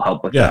tools that will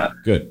help with that.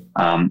 Good.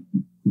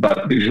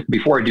 But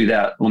before I do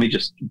that, let me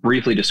just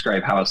briefly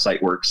describe how a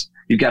site works.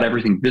 You've got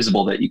everything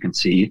visible that you can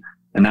see,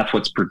 and that's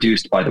what's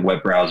produced by the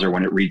web browser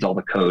when it reads all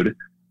the code.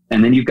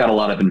 And then you've got a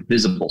lot of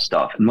invisible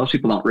stuff. And most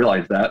people don't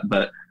realize that,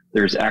 but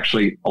there's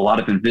actually a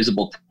lot of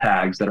invisible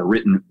tags that are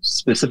written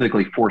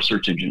specifically for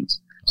search engines.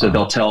 So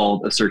they'll tell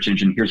the search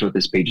engine, here's what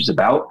this page is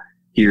about.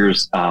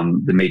 Here's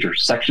the major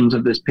sections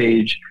of this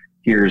page.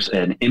 Here's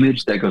an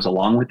image that goes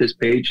along with this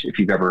page. If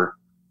you've ever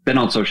been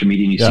on social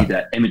media and you see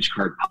that image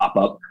card pop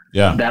up,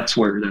 that's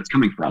where that's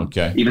coming from.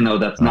 Okay. Even though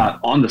that's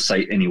not on the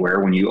site anywhere,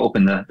 when you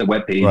open the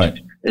web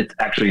page, it's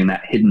actually in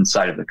that hidden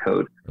side of the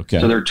code. Okay.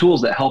 So there are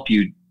tools that help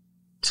you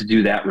to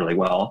do that really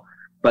well.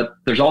 But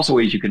there's also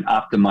ways you can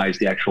optimize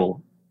the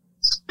actual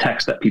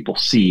text that people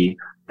see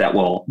that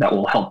will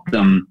help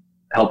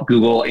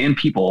Google and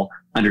people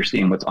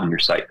understand what's on your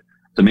site.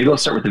 So maybe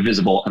let's start with the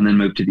visible and then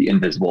move to the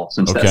invisible,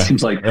 since that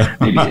seems like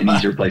maybe an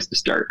easier place to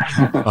start.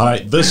 All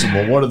right,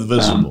 visible. What are the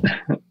visible?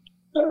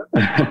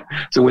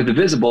 So with the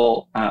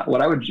visible,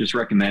 what I would just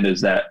recommend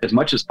is that as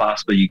much as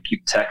possible, you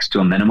keep text to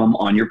a minimum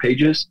on your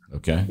pages,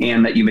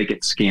 and that you make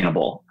it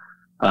scannable.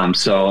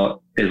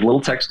 So as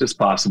little text as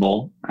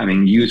possible. I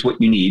mean, use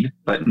what you need,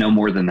 but no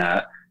more than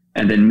that.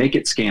 And then make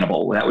it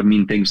scannable. That would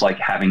mean things like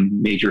having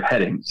major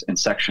headings and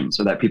sections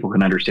so that people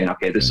can understand,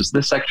 okay, this is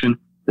this section,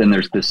 then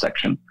there's this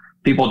section.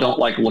 People don't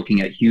like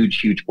looking at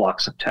huge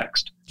blocks of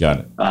text.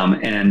 Got it.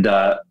 And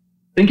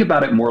think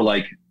about it more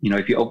like,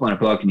 if you open a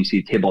book and you see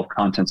a table of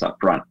contents up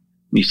front,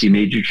 and you see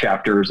major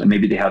chapters, and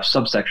maybe they have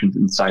subsections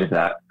inside of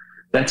that.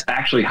 That's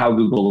actually how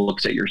Google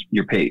looks at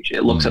your page.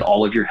 It looks at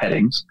all of your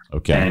headings.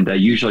 Okay. And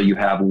usually you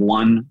have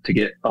one, to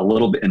get a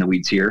little bit in the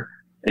weeds here.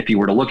 If you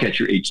were to look at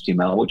your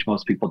HTML, which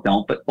most people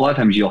don't, but a lot of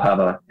times you'll have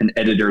an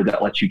editor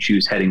that lets you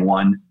choose heading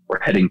 1 or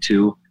heading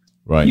 2.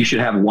 Right. You should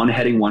have one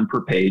heading 1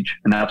 per page,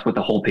 and that's what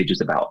the whole page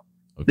is about.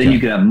 Okay. Then you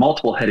can have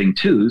multiple heading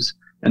 2s,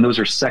 and those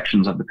are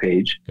sections of the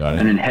page. Got it.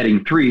 And then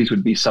heading 3s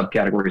would be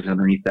subcategories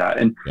underneath that.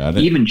 And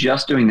even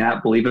just doing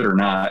that, believe it or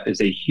not, is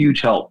a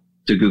huge help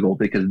to Google,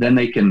 because then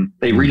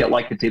they read it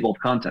like a table of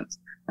contents.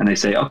 And they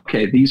say,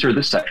 okay, these are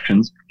the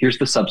sections, here's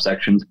the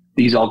subsections,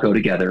 these all go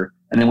together.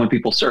 And then when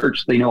people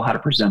search, they know how to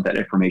present that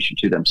information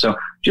to them. So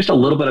just a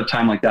little bit of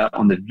time like that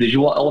on the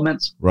visual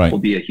elements will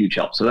be a huge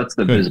help. So that's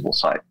the visible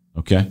side.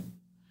 Okay.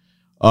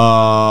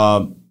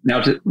 Now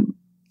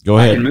go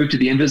ahead. I can move to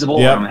the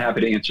invisible. Yep. I'm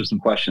happy to answer some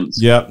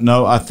questions. Yep.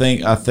 No, I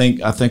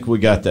think we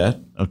got that.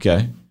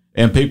 Okay.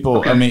 And people,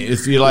 okay. I mean,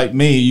 if you're like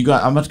me,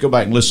 I'm going to go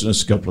back and listen to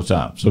this a couple of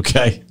times,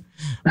 okay?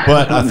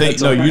 But I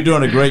think, no, you're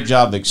doing a great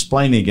job of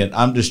explaining it.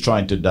 I'm just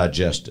trying to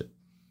digest it.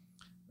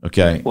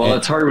 Okay. Well,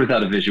 it's hard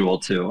without a visual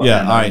too.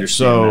 Yeah. All right.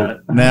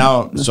 So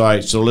now,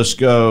 so let's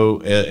go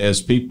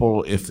as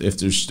people, if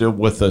they're still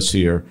with us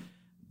here,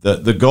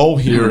 the goal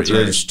here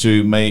is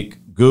to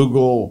make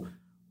Google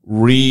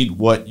read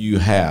what you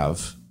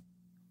have.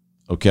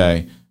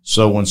 Okay.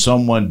 So when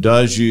someone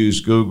does use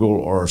Google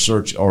or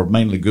search, or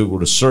mainly Google,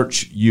 to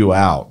search you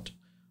out,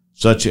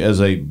 such as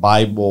a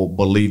Bible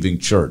believing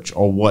church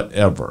or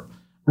whatever.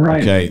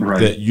 Right. Okay. Right.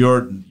 That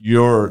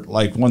you're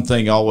like, one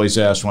thing I always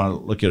ask when I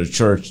look at a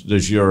church,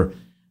 does your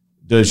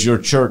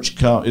church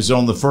come, is it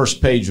on the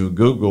first page of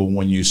Google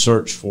when you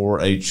search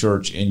for a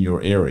church in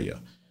your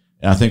area?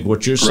 And I think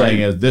what you're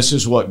saying is this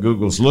is what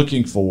Google's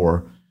looking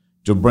for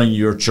to bring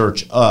your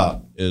church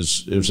up.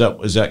 Is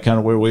that kind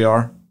of where we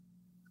are?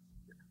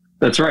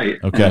 That's right.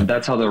 Okay. And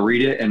that's how they'll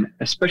read it. And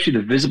especially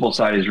the visible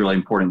side is really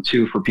important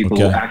too for people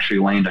who actually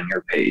land on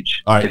your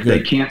page. All right, if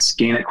they can't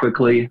scan it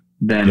quickly,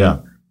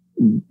 then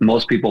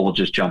most people will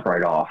just jump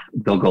right off.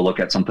 They'll go look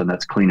at something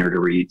that's cleaner to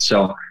read.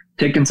 So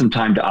taking some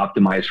time to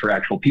optimize for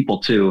actual people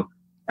too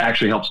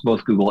actually helps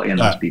both Google and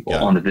those people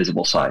on the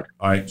visible side.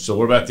 All right. So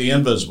what about the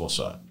invisible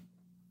side?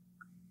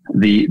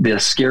 The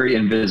scary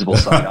invisible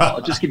side.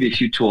 I'll just give you a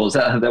few tools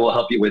that will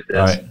help you with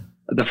this. Right.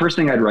 The first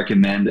thing I'd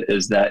recommend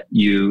is that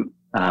you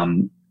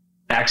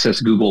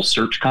access Google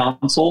Search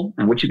Console.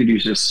 And what you can do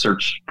is just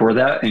search for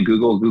that in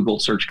Google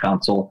Search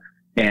Console.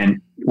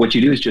 And what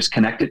you do is just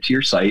connect it to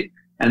your site.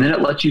 And then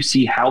it lets you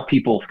see how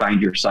people find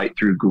your site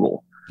through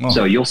Google. Oh.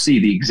 So you'll see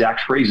the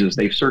exact phrases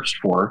they've searched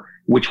for,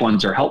 which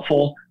ones are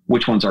helpful,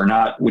 which ones are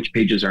not, which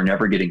pages are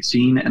never getting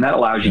seen. And that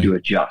allows you to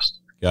adjust.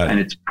 And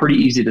it's pretty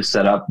easy to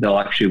set up. They'll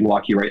actually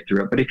walk you right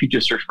through it. But if you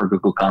just search for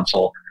Google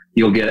Console,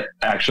 you'll get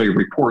actually a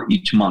report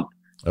each month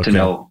to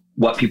know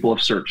what people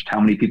have searched, how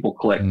many people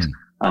clicked,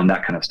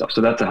 that kind of stuff.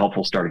 So that's a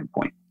helpful starting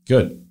point.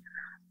 Good.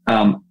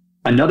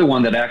 Another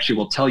one that actually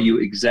will tell you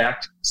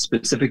exact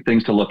specific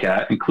things to look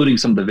at, including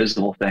some of the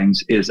visible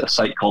things, is a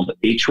site called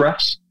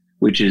Ahrefs,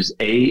 which is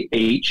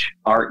Ahrefs.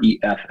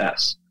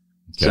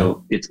 Okay.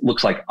 So it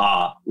looks like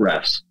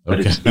refs, but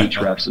it's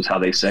Ahrefs is how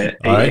they say it.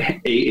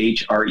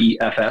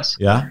 Ahrefs.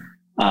 Yeah.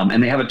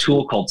 And they have a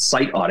tool called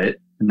Site Audit,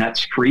 and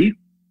that's free.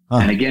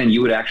 And again,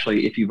 you would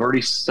actually, if you've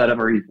already set up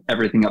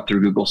everything up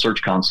through Google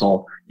Search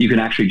Console, you can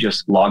actually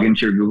just log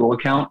into your Google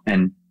account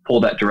and pull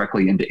that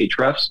directly into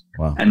Ahrefs,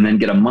 and then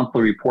get a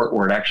monthly report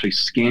where it actually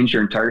scans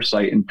your entire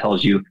site and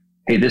tells you,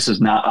 hey, this is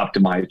not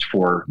optimized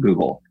for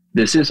Google.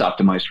 This is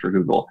optimized for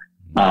Google.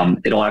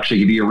 It'll actually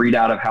give you a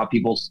readout of how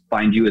people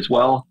find you as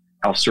well,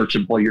 how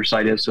searchable your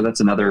site is. So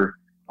that's another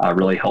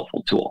really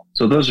helpful tool.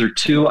 So those are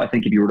two. I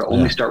think if you were to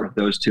only start with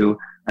those two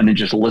and then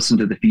just listen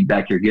to the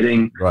feedback you're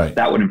getting,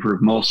 that would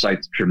improve most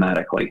sites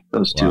dramatically,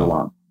 those two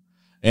alone.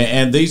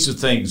 And these are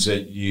things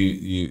that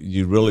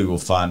you really will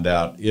find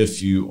out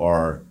if you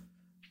are,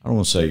 I don't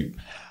want to say,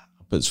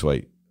 put it this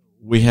way,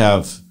 we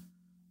have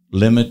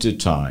limited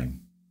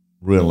time,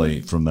 really,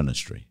 for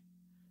ministry.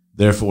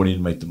 Therefore, we need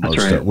to make the most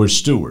of it. We're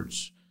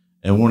stewards,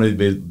 and we want to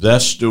be the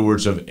best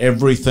stewards of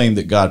everything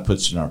that God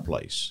puts in our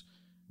place,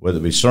 whether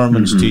it be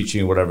sermons,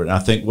 teaching, whatever. And I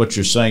think what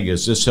you're saying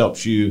is this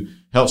helps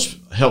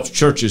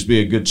churches be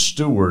a good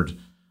steward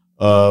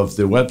of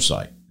their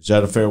website. Is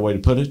that a fair way to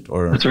put it?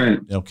 Or that's right.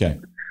 Okay.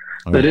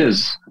 That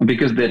is,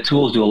 because the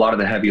tools do a lot of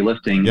the heavy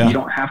lifting. You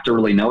don't have to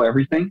really know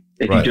everything.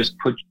 If you just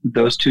put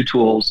those two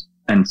tools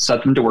and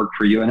set them to work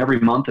for you, and every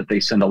month if they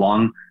send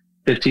along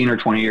 15 or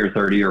 20 or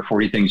 30 or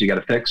 40 things you got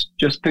to fix,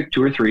 just pick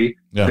 2 or 3,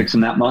 fix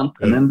them that month,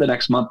 and then the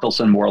next month they'll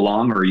send more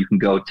along, or you can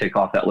go take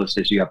off that list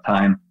as you have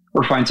time,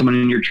 or find someone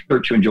in your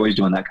church who enjoys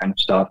doing that kind of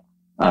stuff.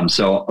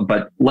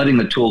 But letting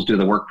the tools do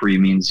the work for you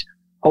means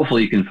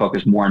hopefully you can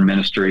focus more on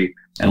ministry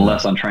and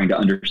less on trying to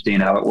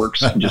understand how it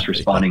works and just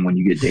responding when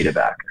you get data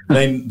back.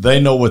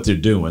 They know what they're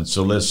doing,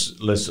 so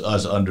let's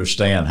us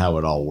understand how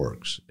it all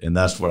works, and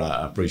that's what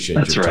I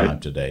appreciate your time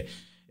today.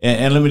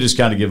 And let me just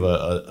kind of give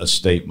a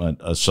statement,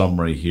 a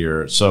summary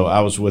here. So I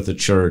was with a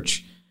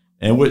church,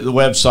 and the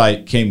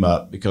website came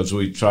up because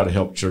we try to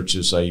help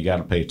churches say you got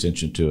to pay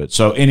attention to it.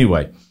 So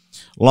anyway,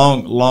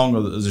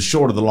 the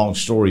short of the long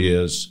story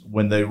is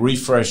when they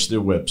refreshed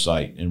their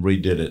website and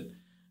redid it,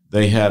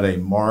 they had a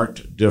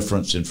marked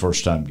difference in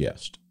first-time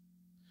guest.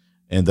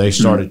 And they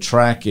started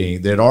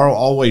tracking. They'd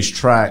always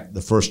tracked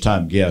the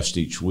first-time guest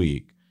each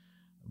week.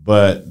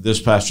 But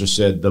this pastor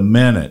said the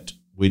minute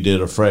we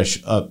did a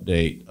fresh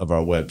update of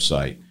our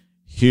website,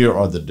 here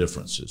are the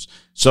differences.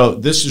 So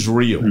this is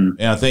real.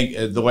 And I think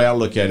the way I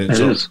look at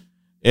it,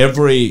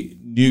 every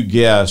new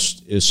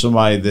guest is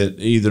somebody that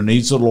either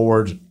needs the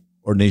Lord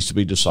or needs to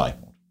be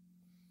discipled.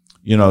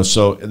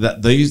 So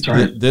that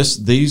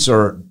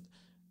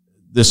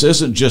this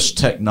isn't just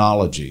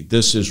technology.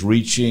 This is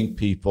reaching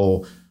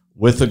people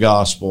with the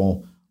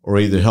gospel or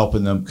either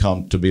helping them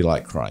come to be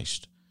like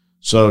Christ.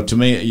 So to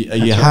me,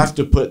 you have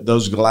to put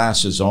those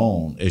glasses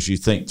on as you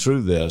think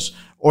through this,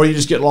 or you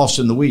just get lost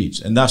in the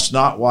weeds. And that's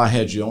not why I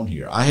had you on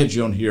here. I had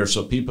you on here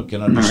so people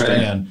can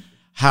understand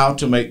how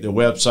to make the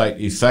website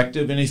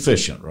effective and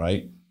efficient,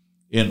 right,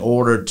 in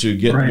order to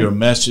get your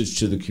message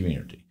to the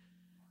community.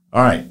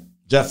 All right.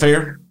 Is that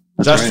fair?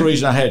 That's the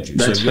reason I had you.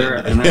 That's fair.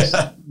 And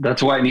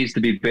that's why it needs to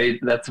be bathed.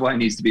 That's why it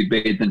needs to be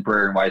bathed in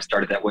prayer, and why I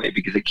started that way,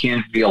 because it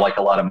can feel like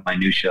a lot of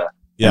minutia.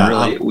 Yeah. And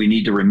really, we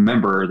need to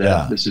remember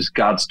that this is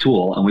God's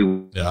tool, and we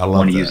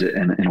want to use it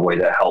in a way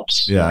that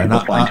helps people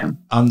find Him.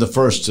 I'm the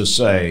first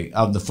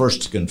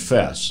to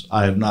confess,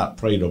 I have not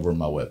prayed over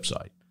my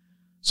website.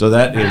 So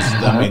that is,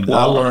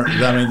 I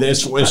learned,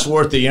 it's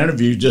worth the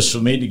interview just for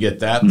me to get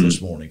that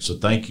this morning. So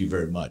thank you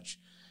very much.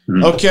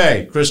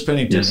 Okay, Chris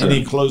Pennington,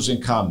 any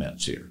closing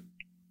comments here?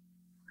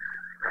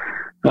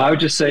 Well, I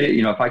would just say,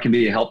 if I can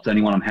be a help to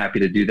anyone, I'm happy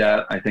to do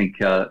that. I think,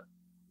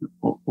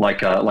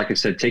 like I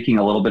said, taking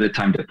a little bit of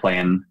time to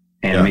plan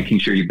and making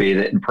sure you bathe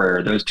it in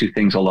prayer, those two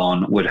things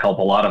alone would help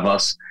a lot of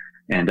us.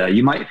 And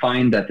you might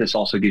find that this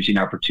also gives you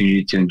an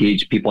opportunity to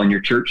engage people in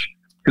your church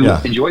who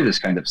enjoy this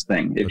kind of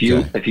thing. If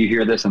you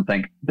hear this and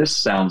think, this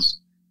sounds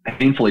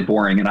painfully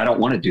boring and I don't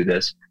want to do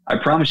this, I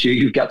promise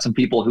you've got some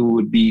people who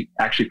would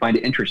actually find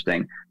it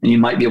interesting, and you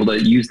might be able to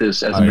use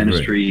this as a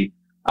ministry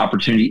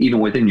opportunity even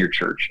within your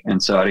church.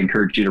 And so I'd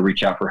encourage you to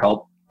reach out for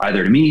help,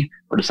 either to me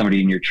or to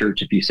somebody in your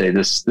church if you say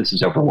this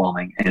is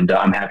overwhelming. And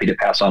I'm happy to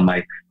pass on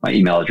my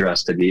email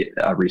address to be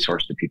a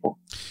resource to people.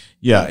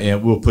 Yeah,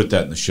 and we'll put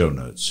that in the show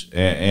notes.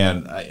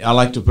 And I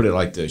like to put it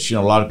like this. A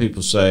lot of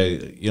people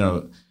say,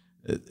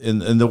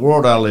 in the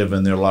world I live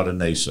in, there are a lot of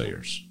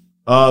naysayers.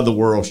 The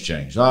world's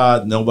changed.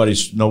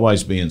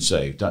 Nobody's being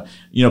saved.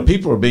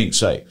 People are being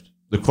saved.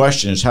 The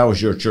question is, how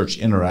is your church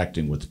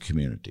interacting with the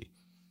community?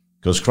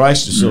 Because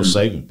Christ is still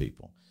saving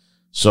people.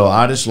 So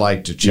I just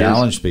like to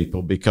challenge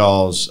people,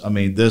 because,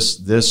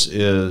 this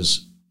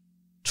is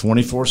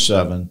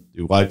 24/7.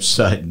 The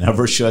website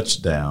never shuts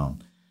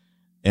down.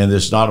 And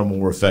there's not a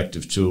more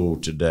effective tool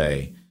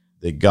today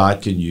that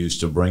God can use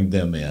to bring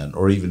them in,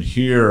 or even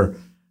hear,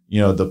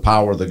 the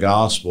power of the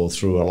gospel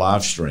through a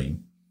live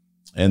stream,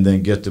 and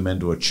then get them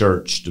into a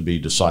church to be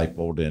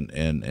discipled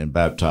and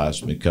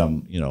baptized and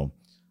become,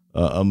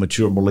 a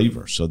mature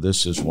believer. So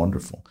this is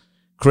wonderful.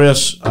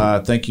 Chris,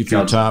 thank you for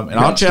your time. And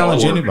I'll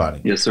challenge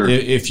anybody. Yes, sir.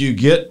 If you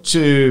get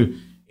to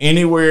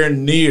anywhere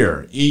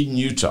near Eden,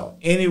 Utah,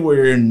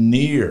 anywhere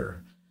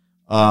near,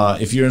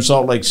 if you're in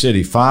Salt Lake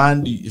City,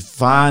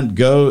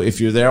 go.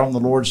 If you're there on the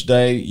Lord's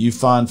Day, you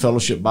find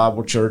Fellowship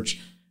Bible Church,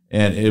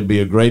 and it'll be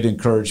a great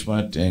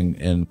encouragement.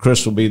 And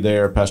Chris will be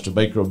there. Pastor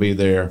Baker will be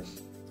there.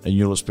 And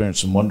you'll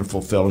experience some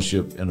wonderful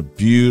fellowship in a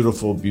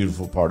beautiful,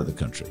 beautiful part of the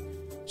country.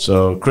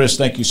 So, Chris,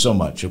 thank you so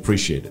much.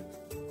 Appreciate it.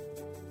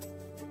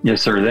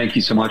 Yes, sir. Thank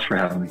you so much for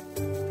having me.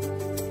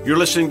 You're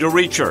listening to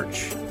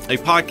ReChurch, a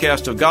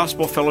podcast of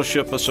Gospel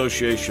Fellowship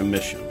Association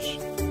Missions.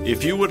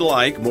 If you would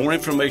like more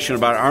information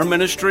about our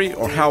ministry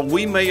or how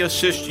we may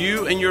assist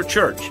you and your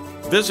church,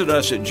 visit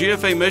us at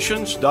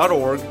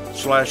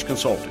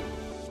gfamissions.org/consulting.